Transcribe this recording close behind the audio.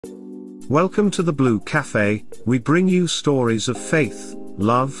Welcome to the Blue Cafe. We bring you stories of faith,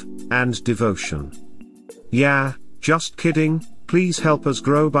 love, and devotion. Yeah, just kidding, please help us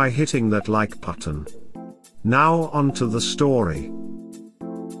grow by hitting that like button. Now on to the story.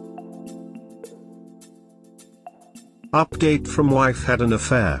 Update from wife had an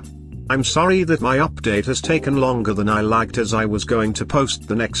affair. I'm sorry that my update has taken longer than I liked, as I was going to post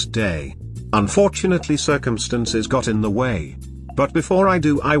the next day. Unfortunately, circumstances got in the way. But before I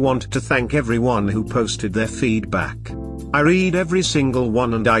do, I want to thank everyone who posted their feedback. I read every single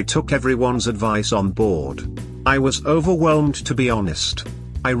one and I took everyone's advice on board. I was overwhelmed, to be honest.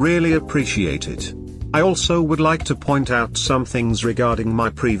 I really appreciate it. I also would like to point out some things regarding my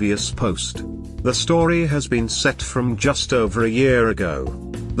previous post. The story has been set from just over a year ago.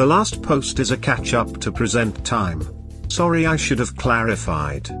 The last post is a catch-up to present time. Sorry, I should have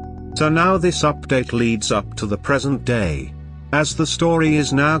clarified. So now this update leads up to the present day. As the story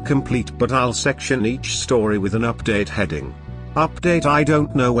is now complete, but I'll section each story with an update heading. Update: I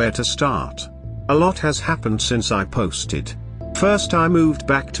don't know where to start. A lot has happened since I posted. First, I moved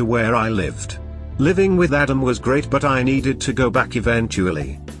back to where I lived. Living with Adam was great, but I needed to go back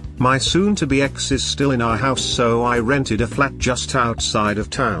eventually. My soon-to-be ex is still in our house, so I rented a flat just outside of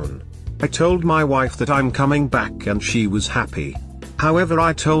town. I told my wife that I'm coming back and she was happy. However,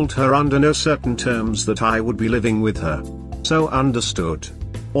 I told her under no certain terms that I would be living with her. So understood.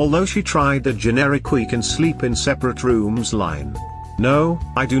 Although she tried a generic "we can sleep in separate rooms" line. No,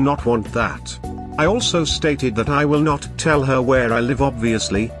 I do not want that. I also stated that I will not tell her where I live,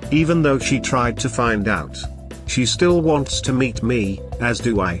 obviously, even though she tried to find out. She still wants to meet me, as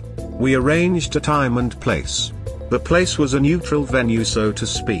do I. We arranged a time and place. The place was a neutral venue, so to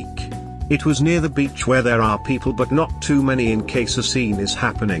speak. It was near the beach where there are people, but not too many in case a scene is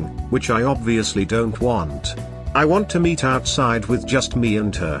happening, which I obviously don't want. I want to meet outside with just me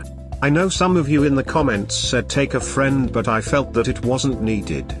and her. I know some of you in the comments said take a friend, but I felt that it wasn't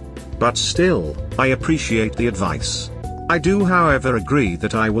needed. But still, I appreciate the advice. I do, however, agree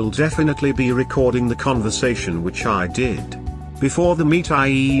that I will definitely be recording the conversation, which I did. Before the meet, I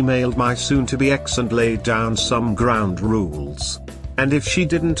emailed my soon-to-be ex and laid down some ground rules. And if she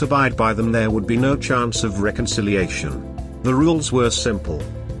didn't abide by them, there would be no chance of reconciliation. The rules were simple.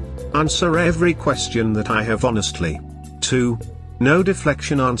 Answer every question that I have honestly. 2. No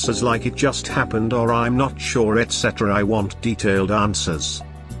deflection answers like "it just happened" or "I'm not sure" etc. I want detailed answers.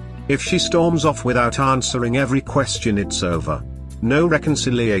 If she storms off without answering every question, it's over. No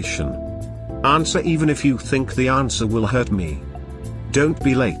reconciliation. Answer even if you think the answer will hurt me. Don't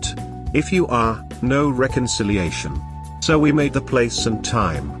be late. If you are, no reconciliation. So we made the place and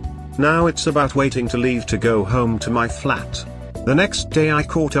time. Now it's about waiting to leave to go home to my flat. The next day I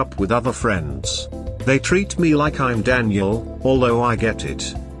caught up with other friends. They treat me like I'm Daniel, although I get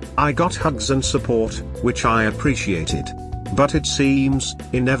it. I got hugs and support, which I appreciated. But it seems,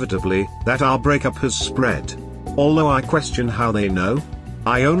 inevitably, that our breakup has spread. Although I question how they know.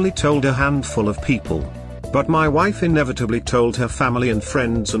 I only told a handful of people. But my wife inevitably told her family and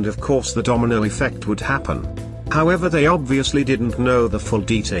friends, and of course the domino effect would happen. However, they obviously didn't know the full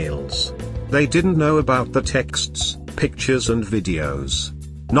details. They didn't know about the texts, pictures and videos.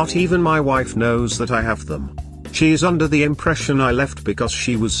 Not even my wife knows that I have them. She is under the impression I left because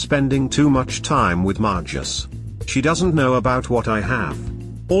she was spending too much time with Margus. She doesn't know about what I have.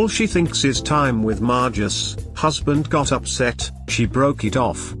 All she thinks is time with Margus. Husband got upset, she broke it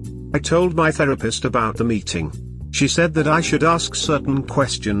off. I told my therapist about the meeting. She said that I should ask certain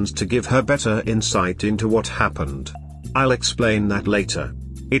questions to give her better insight into what happened. I'll explain that later.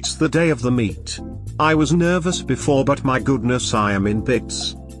 It's the day of the meet. I was nervous before, but my goodness, I am in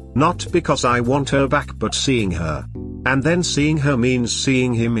bits. Not because I want her back, but seeing her. And then seeing her means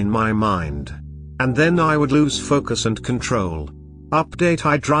seeing him in my mind. And then I would lose focus and control. Update: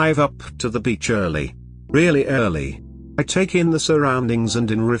 I drive up to the beach early. Really early. I take in the surroundings, and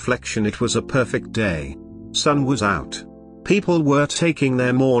in reflection it was a perfect day. Sun was out. People were taking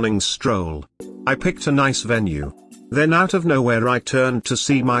their morning stroll. I picked a nice venue. Then out of nowhere I turned to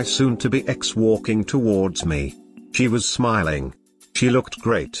see my soon-to-be ex walking towards me. She was smiling. She looked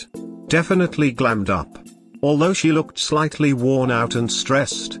great. Definitely glammed up. Although she looked slightly worn out and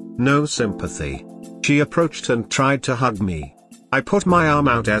stressed, no sympathy. She approached and tried to hug me. I put my arm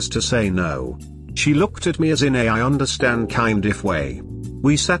out as to say no. She looked at me as in a "I understand" kind of way.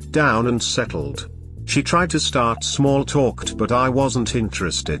 We sat down and settled. She tried to start small talk, but I wasn't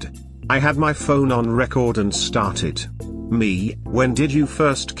interested. I had my phone on record and started. Me: when did you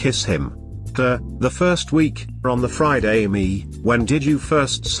first kiss him? Her: the first week, on the Friday. Me: when did you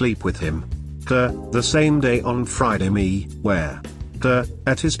first sleep with him? Her: the same day on Friday. Me: where?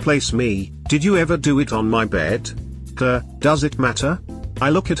 At his place. Me, did you ever do it on my bed? Does it matter? I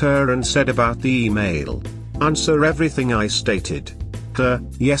look at her and said about the email. Answer everything I stated.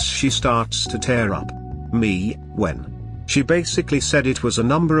 Yes. She starts to tear up. Me, when? She basically said it was a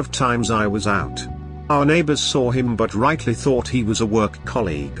number of times I was out. Our neighbors saw him but rightly thought he was a work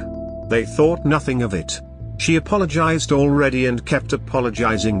colleague. They thought nothing of it. She apologized already and kept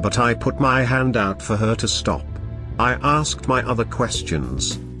apologizing, but I put my hand out for her to stop. I asked my other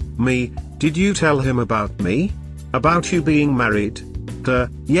questions. Me, did you tell him about me? About you being married?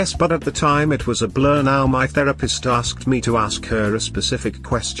 Yes, but at the time it was a blur. Now my therapist asked me to ask her a specific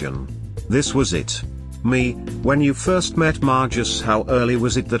question. This was it. Me, when you first met Marcus, how early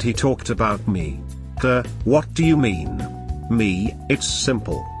was it that he talked about me? What do you mean? Me, it's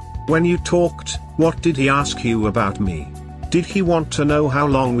simple. When you talked, what did he ask you about me? Did he want to know how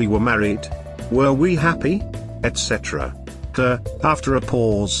long we were married? Were we happy? Etc. After a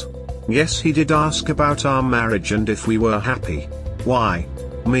pause. Yes, he did ask about our marriage and if we were happy. Why?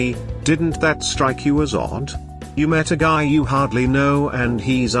 Me, didn't that strike you as odd? You met a guy you hardly know and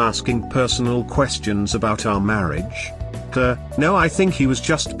he's asking personal questions about our marriage? No, I think he was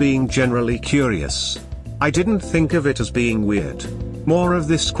just being generally curious. I didn't think of it as being weird. More of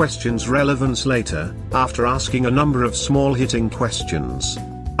this question's relevance later, after asking a number of small hitting questions.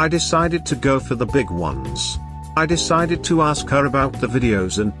 I decided to go for the big ones. I decided to ask her about the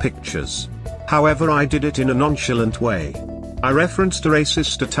videos and pictures. However, I did it in a nonchalant way. I referenced a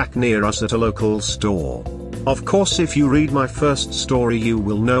racist attack near us at a local store. Of course, if you read my first story you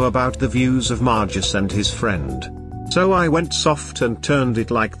will know about the views of Marcus and his friend. So I went soft and turned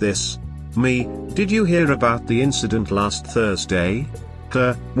it like this. Me, did you hear about the incident last Thursday?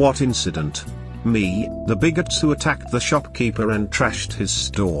 What incident? Me, the bigots who attacked the shopkeeper and trashed his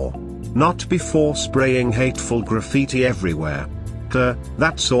store. Not before spraying hateful graffiti everywhere.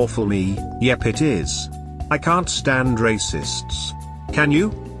 That's awful. Me, yep it is. I can't stand racists. Can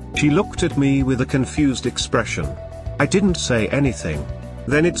you? She looked at me with a confused expression. I didn't say anything.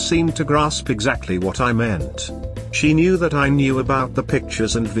 Then it seemed to grasp exactly what I meant. She knew that I knew about the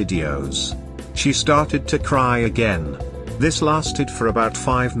pictures and videos. She started to cry again. This lasted for about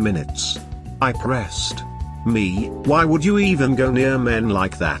 5 minutes. I pressed. Me, why would you even go near men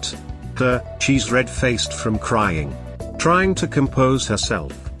like that? She's red-faced from crying. Trying to compose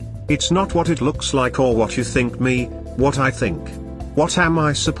herself. It's not what it looks like or what you think. Me, what I think. What am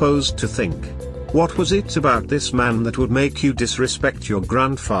I supposed to think? What was it about this man that would make you disrespect your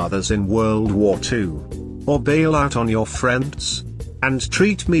grandfathers in World War II? Or bail out on your friends? And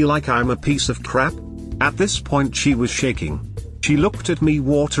treat me like I'm a piece of crap? At this point she was shaking. She looked at me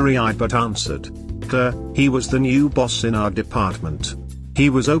watery-eyed but answered. He was the new boss in our department. He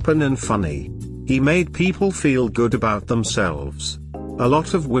was open and funny. He made people feel good about themselves. A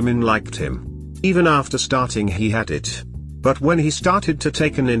lot of women liked him. Even after starting he had it. But when he started to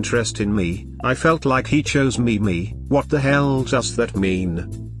take an interest in me, I felt like he chose me. Me, what the hell does that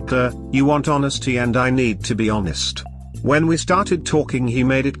mean? You want honesty and I need to be honest. When we started talking he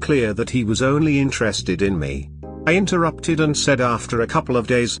made it clear that he was only interested in me. I interrupted and said after a couple of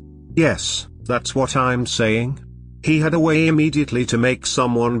days, yes, that's what I'm saying. He had a way immediately to make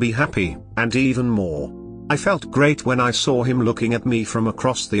someone be happy, and even more. I felt great when I saw him looking at me from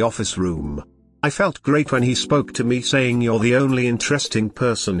across the office room. I felt great when he spoke to me saying you're the only interesting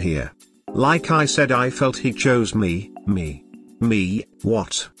person here. Like I said, I felt he chose me. Me,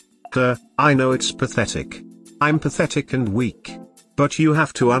 what? I know it's pathetic. I'm pathetic and weak. But you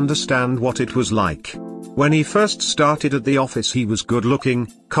have to understand what it was like. When he first started at the office he was good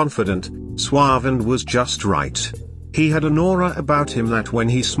looking, confident, suave and was just right. He had an aura about him that when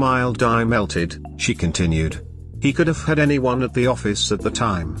he smiled I melted, she continued. He could have had anyone at the office at the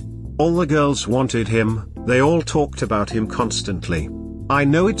time. All the girls wanted him, they all talked about him constantly. I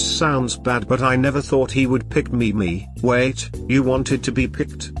know it sounds bad but I never thought he would pick me. Me, wait, you wanted to be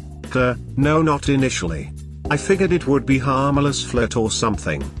picked? No, not initially. I figured it would be harmless flirt or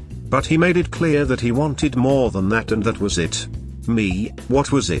something. But he made it clear that he wanted more than that and that was it. Me,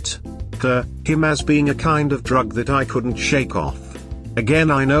 what was it? Him as being a kind of drug that I couldn't shake off. Again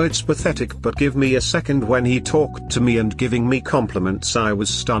I know it's pathetic but give me a second. When he talked to me and giving me compliments I was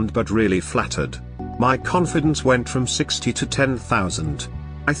stunned but really flattered. My confidence went from 60 to 10,000.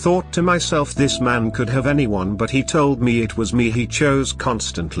 I thought to myself this man could have anyone but he told me it was me he chose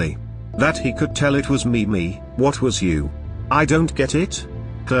constantly. That he could tell it was me. Me, what was you? I don't get it.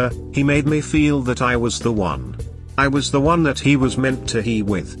 He made me feel that I was the one. I was the one that he was meant to be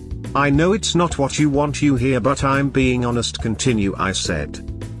with. I know it's not what you want you hear but I'm being honest. Continue, I said.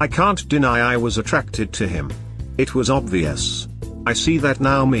 I can't deny I was attracted to him. It was obvious. I see that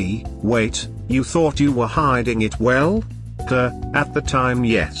now. Me, wait, you thought you were hiding it well? At the time,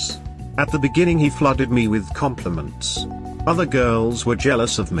 yes. At the beginning he flooded me with compliments. Other girls were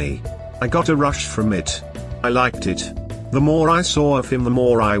jealous of me. I got a rush from it. I liked it. The more I saw of him, the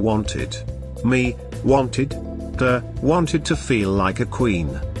more I wanted. Wanted to feel like a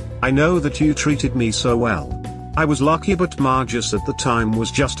queen. I know that you treated me so well. I was lucky, but Margus at the time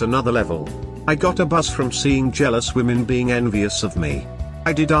was just another level. I got a buzz from seeing jealous women being envious of me.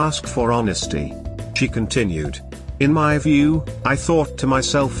 I did ask for honesty. She continued. In my view, I thought to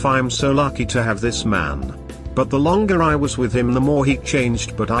myself, I'm so lucky to have this man. But the longer I was with him, the more he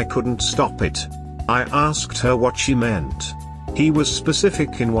changed, but I couldn't stop it. I asked her what she meant. He was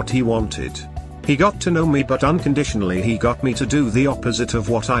specific in what he wanted. He got to know me, but unconditionally he got me to do the opposite of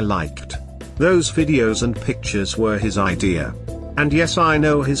what I liked. Those videos and pictures were his idea. And yes, I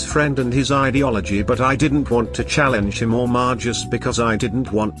know his friend and his ideology, but I didn't want to challenge him or Margus because I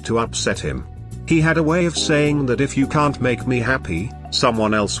didn't want to upset him. He had a way of saying that if you can't make me happy,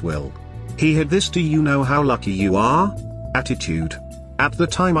 someone else will. He had this "do you know how lucky you are?" attitude. At the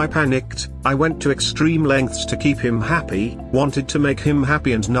time I panicked. I went to extreme lengths to keep him happy, wanted to make him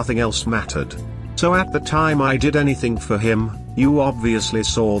happy, and nothing else mattered. So at the time I did anything for him. You obviously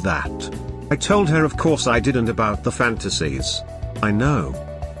saw that. I told her of course I didn't about the fantasies. I know.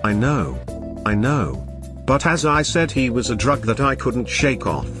 But as I said, he was a drug that I couldn't shake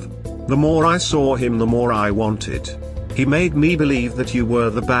off. The more I saw him, the more I wanted. He made me believe that you were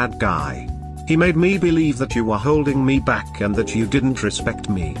the bad guy. He made me believe that you were holding me back and that you didn't respect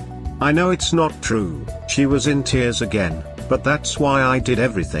me. I know it's not true. She was in tears again, but that's why I did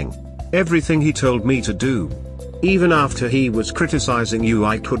everything. Everything he told me to do. Even after he was criticizing you,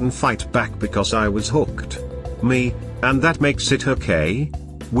 I couldn't fight back because I was hooked. And that makes it okay?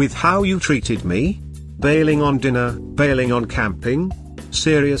 With how you treated me? Bailing on dinner, bailing on camping?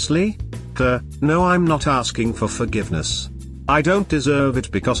 Seriously? No, I'm not asking for forgiveness. I don't deserve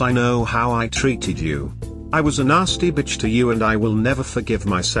it because I know how I treated you. I was a nasty bitch to you and I will never forgive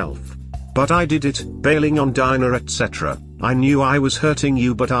myself. But I did it, bailing on dinner, etc. I knew I was hurting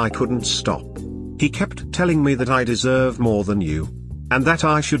you, but I couldn't stop. He kept telling me that I deserve more than you. And that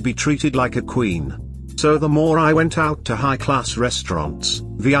I should be treated like a queen. So the more I went out to high-class restaurants,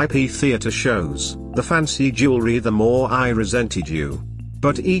 VIP theater shows, the fancy jewelry, the more I resented you.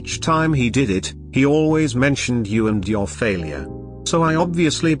 But each time he did it, he always mentioned you and your failure. So I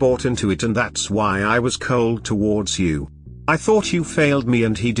obviously bought into it, and that's why I was cold towards you. I thought you failed me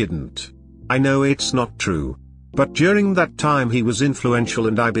and he didn't. I know it's not true. But during that time he was influential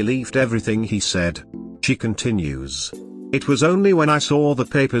and I believed everything he said. She continues. It was only when I saw the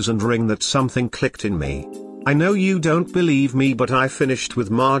papers and ring that something clicked in me. I know you don't believe me, but I finished with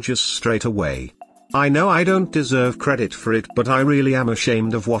Margus straight away. I know I don't deserve credit for it, but I really am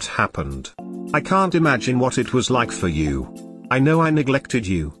ashamed of what happened. I can't imagine what it was like for you. I know I neglected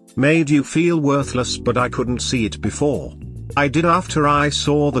you, made you feel worthless, but I couldn't see it before. I did after I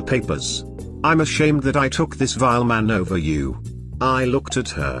saw the papers. I'm ashamed that I took this vile man over you. I looked at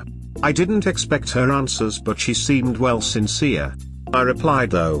her. I didn't expect her answers, but she seemed well sincere. I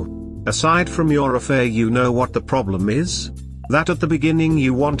replied, though, aside from your affair, you know what the problem is? That at the beginning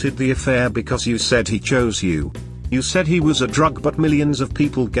you wanted the affair because you said he chose you. You said he was a drug, but millions of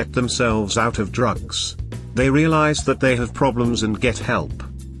people get themselves out of drugs. They realize that they have problems and get help.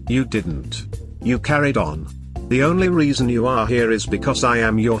 You didn't. You carried on. The only reason you are here is because I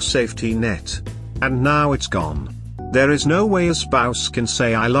am your safety net. And now it's gone. There is no way a spouse can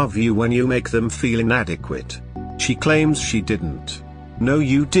say I love you when you make them feel inadequate. She claims she didn't. No,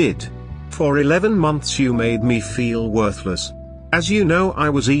 you did. For 11 months you made me feel worthless. As you know, I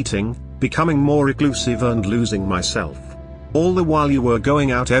was eating, becoming more reclusive and losing myself. All the while you were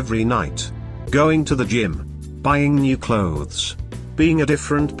going out every night. Going to the gym. Buying new clothes. Being a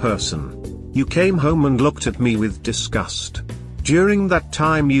different person. You came home and looked at me with disgust. During that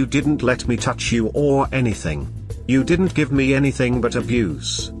time you didn't let me touch you or anything. You didn't give me anything but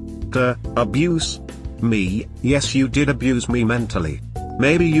abuse. Abuse? Me? Yes, you did abuse me mentally.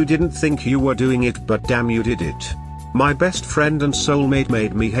 Maybe you didn't think you were doing it, but damn, you did it. My best friend and soulmate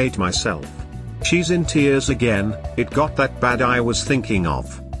made me hate myself. She's in tears again. It got that bad, I was thinking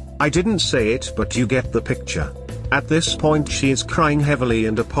of. I didn't say it, but you get the picture. At this point she is crying heavily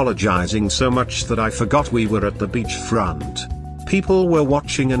and apologizing so much that I forgot we were at the beach front. People were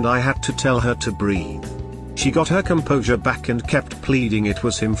watching and I had to tell her to breathe. She got her composure back and kept pleading it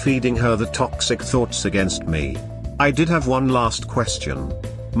was him feeding her the toxic thoughts against me. I did have one last question.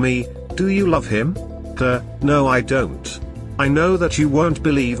 Do you love him? No, I don't. I know that you won't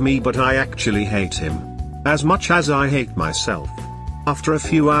believe me, but I actually hate him. As much as I hate myself. After a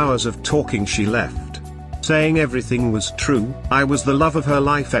few hours of talking she left, saying everything was true, I was the love of her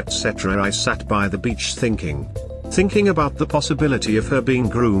life etc. I sat by the beach thinking about the possibility of her being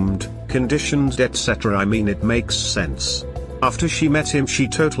groomed, conditioned etc. I mean, it makes sense. After she met him she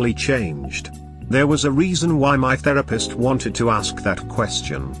totally changed. There was a reason why my therapist wanted to ask that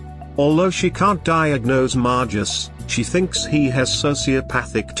question. Although she can't diagnose Margus, she thinks he has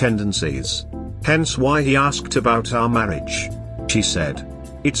sociopathic tendencies. Hence why he asked about our marriage. She said,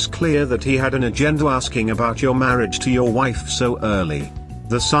 "It's clear that he had an agenda asking about your marriage to your wife so early.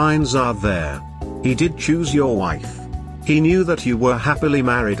 The signs are there. He did choose your wife. He knew that you were happily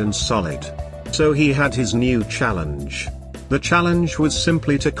married and solid. So he had his new challenge. The challenge was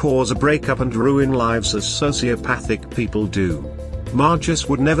simply to cause a breakup and ruin lives as sociopathic people do. Margus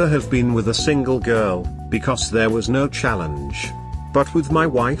would never have been with a single girl, because there was no challenge. But with my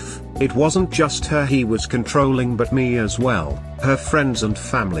wife, it wasn't just her he was controlling but me as well, her friends and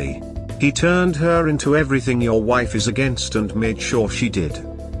family. He turned her into everything your wife is against and made sure she did.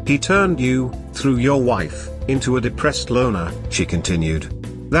 He turned you, through your wife, into a depressed loner," she continued.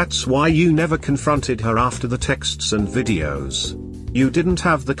 "That's why you never confronted her after the texts and videos. You didn't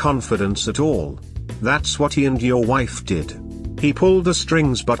have the confidence at all. That's what he and your wife did. He pulled the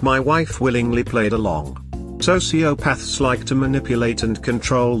strings but my wife willingly played along. Sociopaths like to manipulate and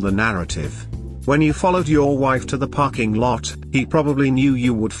control the narrative. When you followed your wife to the parking lot, he probably knew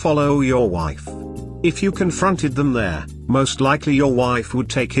you would follow your wife. If you confronted them there, most likely your wife would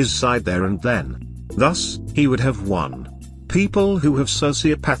take his side there and then. Thus, he would have won. People who have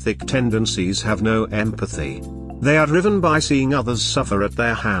sociopathic tendencies have no empathy. They are driven by seeing others suffer at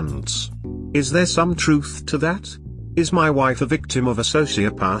their hands. Is there some truth to that? Is my wife a victim of a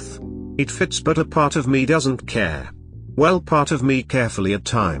sociopath? It fits, but a part of me doesn't care. Well, part of me carefully at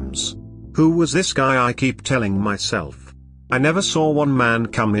times. Who was this guy I keep telling myself? I never saw one man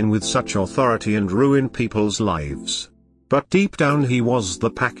come in with such authority and ruin people's lives. But deep down he was the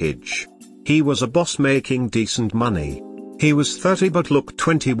package. He was a boss making decent money. He was 30 but looked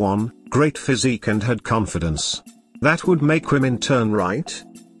 21, great physique and had confidence. That would make women turn right?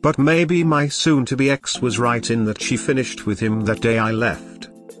 But maybe my soon-to-be ex was right in that she finished with him that day I left.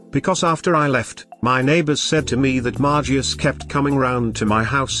 Because after I left, my neighbors said to me that Margus kept coming round to my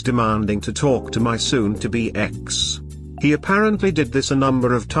house demanding to talk to my soon-to-be ex. He apparently did this a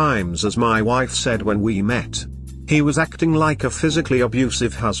number of times, as my wife said when we met. He was acting like a physically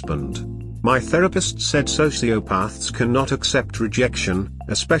abusive husband. My therapist said sociopaths cannot accept rejection,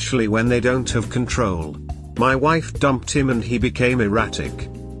 especially when they don't have control. My wife dumped him and he became erratic.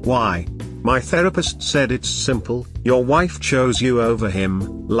 Why? My therapist said it's simple, your wife chose you over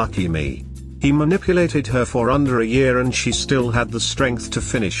him, lucky me. He manipulated her for under a year and she still had the strength to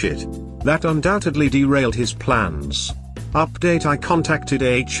finish it. That undoubtedly derailed his plans. Update: I contacted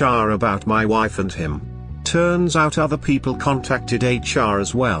HR about my wife and him. Turns out other people contacted HR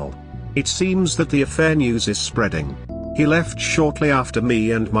as well. It seems that the affair news is spreading. He left shortly after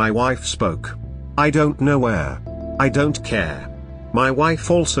me and my wife spoke. I don't know where. I don't care. My wife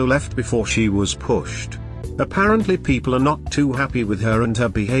also left before she was pushed. Apparently people are not too happy with her and her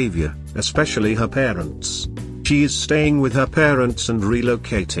behavior, especially her parents. She is staying with her parents and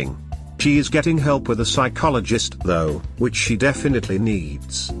relocating. She is getting help with a psychologist though, which she definitely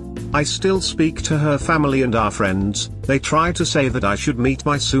needs. I still speak to her family and our friends. They try to say that I should meet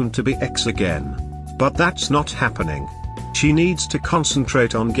my soon-to-be ex again. But that's not happening. She needs to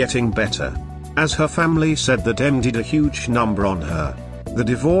concentrate on getting better. As her family said, that M did a huge number on her. The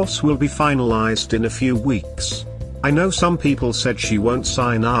divorce will be finalized in a few weeks. I know some people said she won't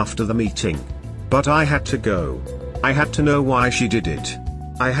sign after the meeting. But I had to go. I had to know why she did it.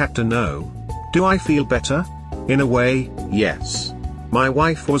 I had to know. Do I feel better? In a way, yes. My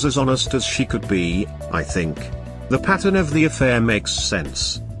wife was as honest as she could be, I think. The pattern of the affair makes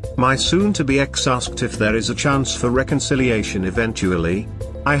sense. My soon-to-be ex asked if there is a chance for reconciliation eventually.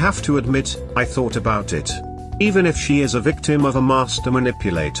 I have to admit, I thought about it. Even if she is a victim of a master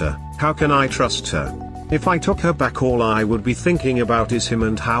manipulator, how can I trust her? If I took her back, all I would be thinking about is him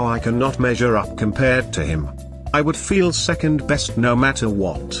and how I cannot measure up compared to him. I would feel second best no matter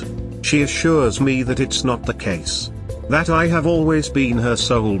what. She assures me that it's not the case. That I have always been her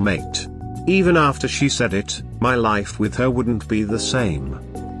soulmate. Even after she said it, my life with her wouldn't be the same.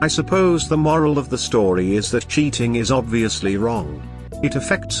 I suppose the moral of the story is that cheating is obviously wrong. It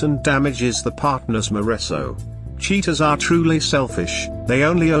affects and damages the partner's moreso. Cheaters are truly selfish, they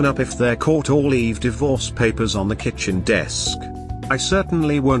only own up if they're caught or leave divorce papers on the kitchen desk. I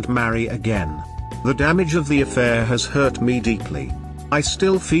certainly won't marry again. The damage of the affair has hurt me deeply. I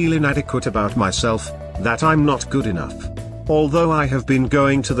still feel inadequate about myself, that I'm not good enough. Although I have been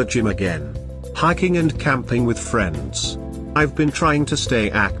going to the gym again, hiking and camping with friends. I've been trying to stay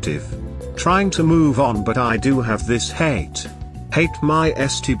active, trying to move on, but I do have this hate my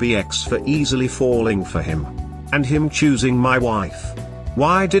STBX for easily falling for him. And him choosing my wife.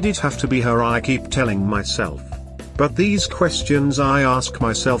 Why did it have to be her, I keep telling myself. But these questions I ask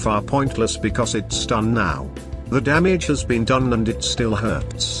myself are pointless because it's done now. The damage has been done and it still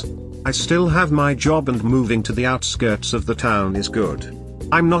hurts. I still have my job and moving to the outskirts of the town is good.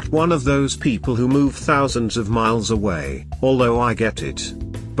 I'm not one of those people who move thousands of miles away, although I get it.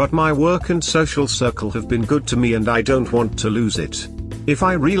 But my work and social circle have been good to me and I don't want to lose it. If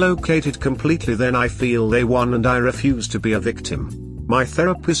I relocated completely, then I feel they won and I refuse to be a victim. My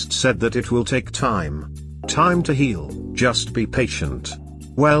therapist said that it will take time. Time to heal, just be patient.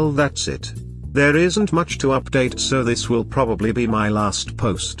 Well, that's it. There isn't much to update, so this will probably be my last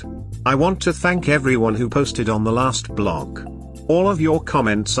post. I want to thank everyone who posted on the last blog. All of your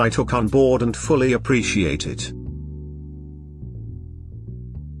comments I took on board and fully appreciate it.